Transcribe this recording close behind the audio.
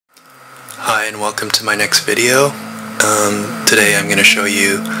Hi and welcome to my next video. Today I'm going to show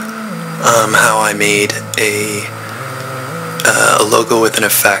you how I made a logo with an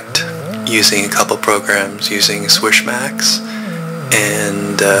effect using a couple programs, using Swishmax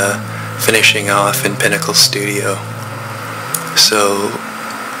and finishing off in Pinnacle Studio. So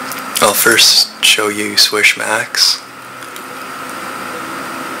I'll first show you Swishmax.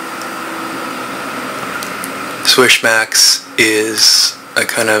 Swishmax is a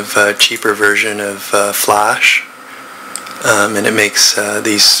kind of cheaper version of Flash, and it makes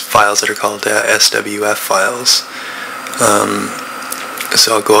these files that are called SWF files.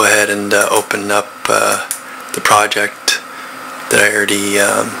 So I'll go ahead and open up the project that I already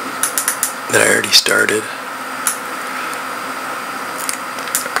started.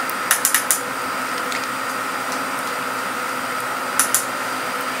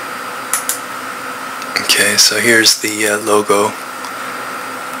 Okay, so here's the logo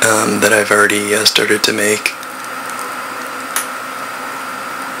that I've already started to make,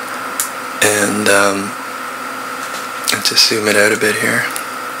 and let's just zoom it out a bit here.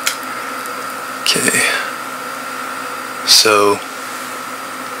 Okay, so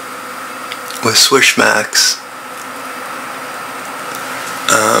with Swishmax,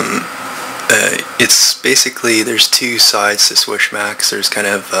 it's basically, there's two sides to Swishmax. There's kind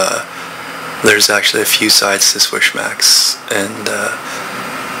of there's actually a few sides to Swishmax, and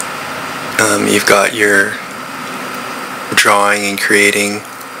you've got your drawing and creating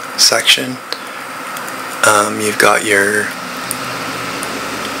section. You've got your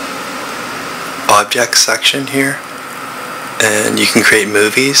object section here, and you can create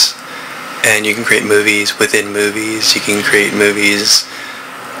movies, and you can create movies within movies. You can create movies,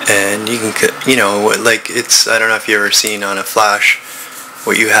 and you can, you know, like, it's, I don't know if you've ever seen on a Flash,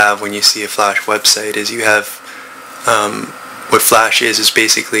 what you have when you see a Flash website is you have, what Flash is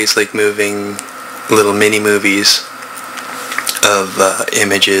basically, it's like moving little mini movies of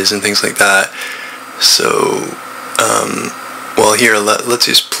images and things like that. So, well, here, let's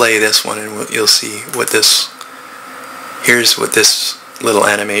just play this one, and you'll see what this, here's what this little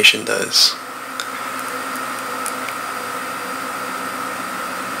animation does.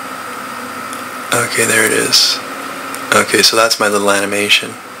 Okay, there it is. Okay, so that's my little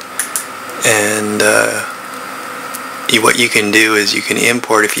animation, and what you can do is you can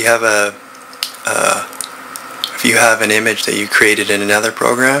import, if you have an image that you created in another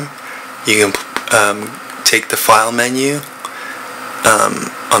program, you can take the file menu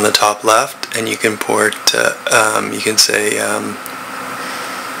on the top left, and you can import, you can say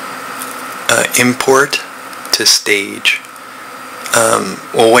import to stage.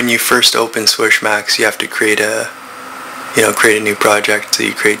 Well, when you first open Swishmax, you have to create a new project, so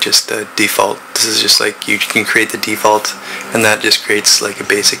you create just a default. This is just like, you can create the default, and that just creates like a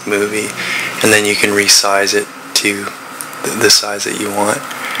basic movie, and then you can resize it to the size that you want.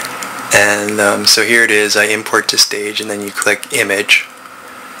 And so here it is, I import to stage, and then you click image,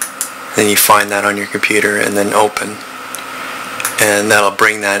 then you find that on your computer, and then open, and that'll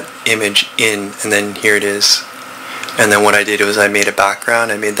bring that image in, and then here it is. And then what I did was I made a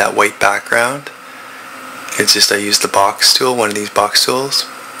background, I made that white background. It's just, I used the box tool, one of these box tools,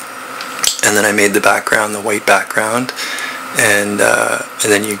 and then I made the background, the white background, and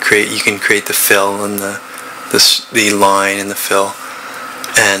then you can create the fill and the line and the fill,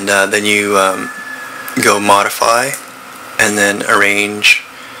 and then you go modify, and then arrange,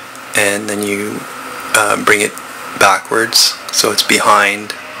 and then you bring it backwards so it's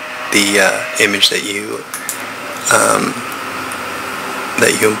behind the image that you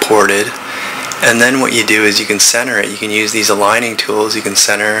imported. And then what you do is you can center it. You can use these aligning tools. You can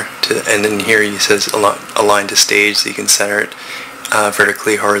center to, and then here it says align to stage, so you can center it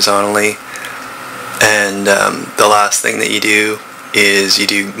vertically, horizontally. And the last thing that you do is you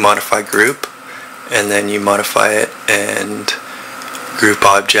do modify group, and then you modify it and group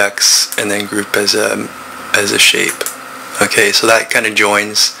objects, and then group as a shape. Okay, so that kind of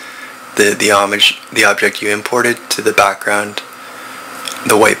joins the object you imported to the background,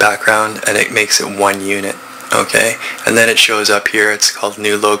 the white background, and it makes it one unit. Okay, and then it shows up here, it's called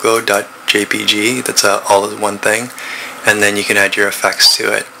new logo.jpg. That's all as one thing, and then you can add your effects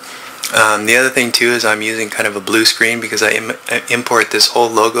to it. The other thing too is I'm using kind of a blue screen because I import this whole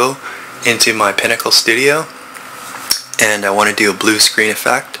logo into my Pinnacle Studio, and I want to do a blue screen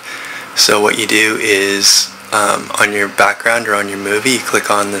effect. So what you do is on your background or on your movie, you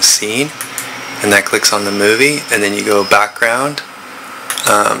click on the scene, and that clicks on the movie, and then you go background.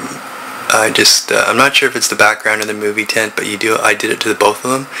 I'm not sure if it's the background or the movie tint, but I did it to both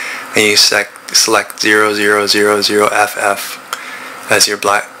of them, and you select 0000FF, as your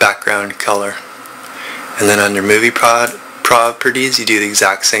black background color. And then under movie properties, you do the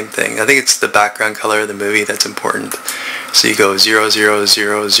exact same thing. I think it's the background color of the movie that's important. So you go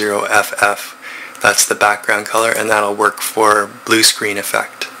 0000FF, that's the background color, and that'll work for blue screen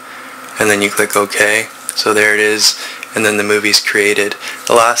effect. And then you click OK. So there it is, and then the movie's created.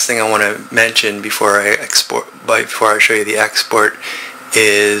 The last thing I want to mention before I show you the export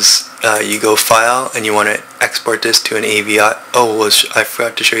is you go File and you want to export this to an AVI. Oh, well, I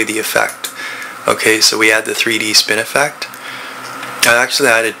forgot to show you the effect. Okay, so we add the 3D spin effect. I actually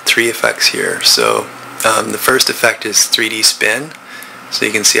added 3 effects here. So the first effect is 3D spin. So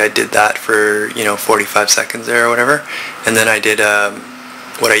you can see I did that for 45 seconds there or whatever. And then I did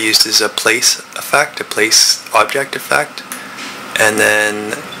what I used is a place effect, a place object effect. And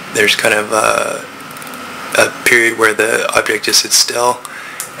then there's kind of a period where the object just sits still.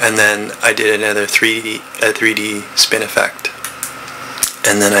 And then I did another 3D spin effect.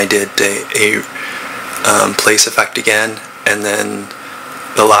 And then I did a place effect again, and then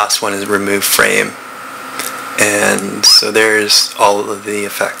the last one is remove frame. And so there's all of the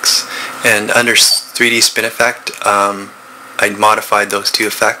effects. And under 3D spin effect, I modified those 2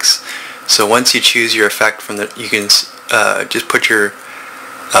 effects. So once you choose your effect from you can just put your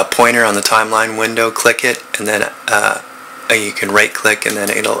pointer on the timeline window, click it, and then you can right click and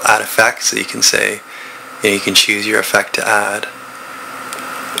then it'll add effect. So you can say, you can choose your effect to add.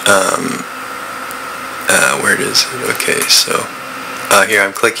 Where it is? Okay, so here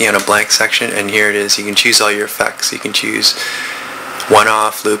I'm clicking on a blank section, and here it is. You can choose all your effects. You can choose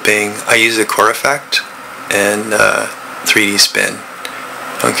one-off, looping. I use the core effect and 3D spin.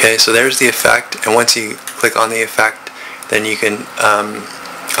 Okay, so there's the effect, and once you click on the effect, then you can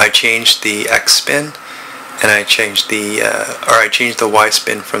I changed the X spin, and I changed the Y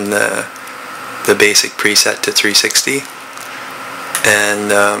spin from the basic preset to 360.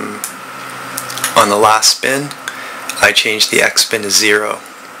 And on the last spin, I changed the X spin to 0.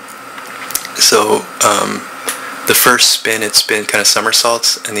 So the first spin, it spins kind of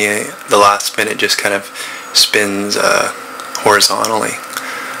somersaults, and the last spin, it just kind of spins horizontally.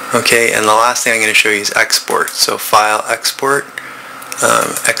 Okay, and the last thing I'm going to show you is export. So File, Export,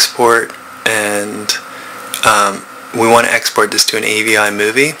 Export, and we want to export this to an AVI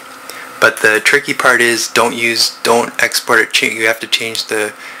movie. But the tricky part is don't export it. You have to change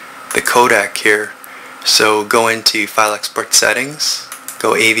the codec here. So go into File Export Settings,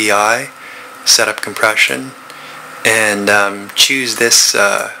 go AVI, Set Up Compression, and choose this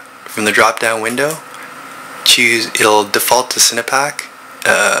from the drop-down window. It'll default to Cinepack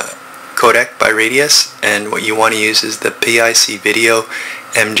codec by radius, and what you want to use is the PIC Video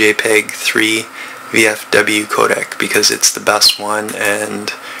MJPEG 3 VFW codec because it's the best one,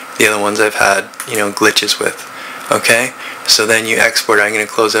 and the other ones I've had glitches with. Okay, so then you export. I'm going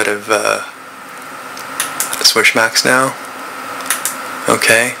to close out of Swishmax now.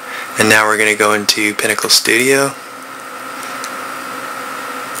 Okay, and now we're going to go into Pinnacle Studio.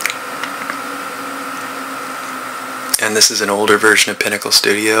 And this is an older version of Pinnacle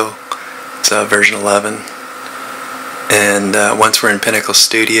Studio. It's version 11. And once we're in Pinnacle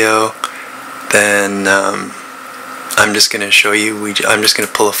Studio, then I'm just going to show you, I'm just going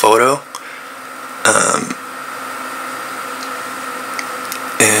to pull a photo,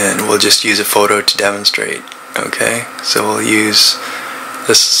 and we'll just use a photo to demonstrate. Okay, so we'll use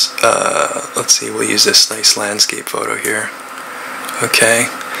this, let's see, we'll use this nice landscape photo here. Okay,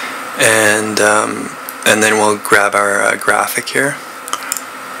 and then we'll grab our graphic here.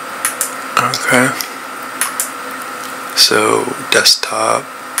 Okay, so desktop,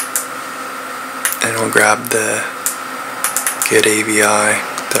 and we'll grab the Get AVI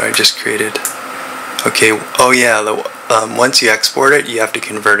that I just created. Okay, oh yeah, once you export it, you have to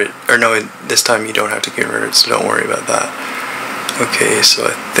convert it. Or no, this time you don't have to convert it, so don't worry about that. Okay, so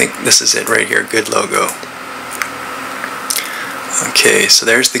I think this is it right here, good logo. Okay, so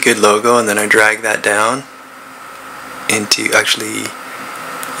there's the good logo, and then I drag that down into, actually,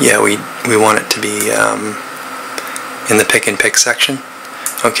 yeah, we want it to be in the pick and pick section.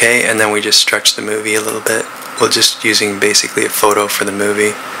 Okay, and then we just stretch the movie a little bit. We're just using basically a photo for the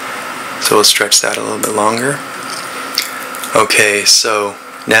movie, so we'll stretch that a little bit longer. Okay, so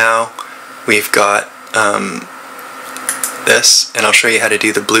now we've got this, and I'll show you how to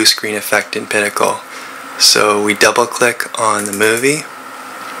do the blue screen effect in Pinnacle. So we double click on the movie,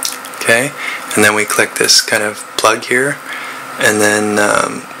 okay, and then we click this kind of plug here, and then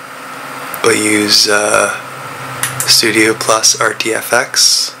we'll use Studio Plus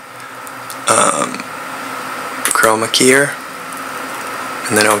RTFX, chroma key here,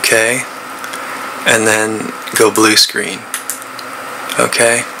 and then OK, and then go blue screen.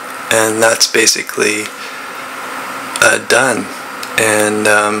 Okay, and that's basically done. And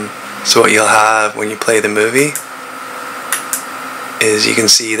so what you'll have when you play the movie is you can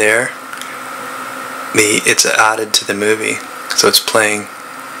see there it's added to the movie, so it's playing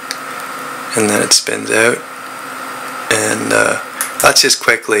and then it spins out. And that's just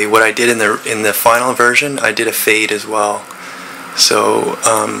quickly what I did in the final version. I did a fade as well, so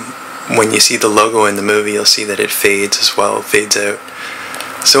when you see the logo in the movie, you'll see that it fades as well, it fades out.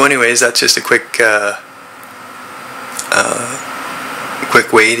 So anyways, that's just a quick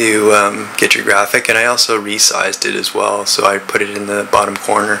way to get your graphic. And I also resized it as well, so I put it in the bottom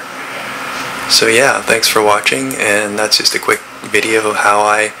corner. So yeah, thanks for watching, and that's just a quick video of how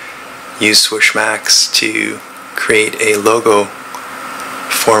I use Swishmax to create a logo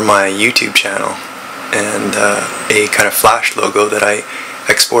for my YouTube channel, and a kind of flash logo that I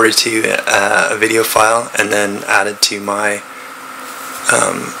exported to a video file and then added to my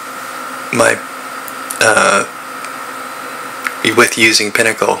with using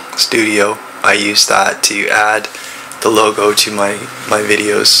Pinnacle Studio. I used that to add the logo to my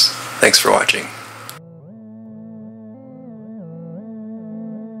videos. Thanks for watching.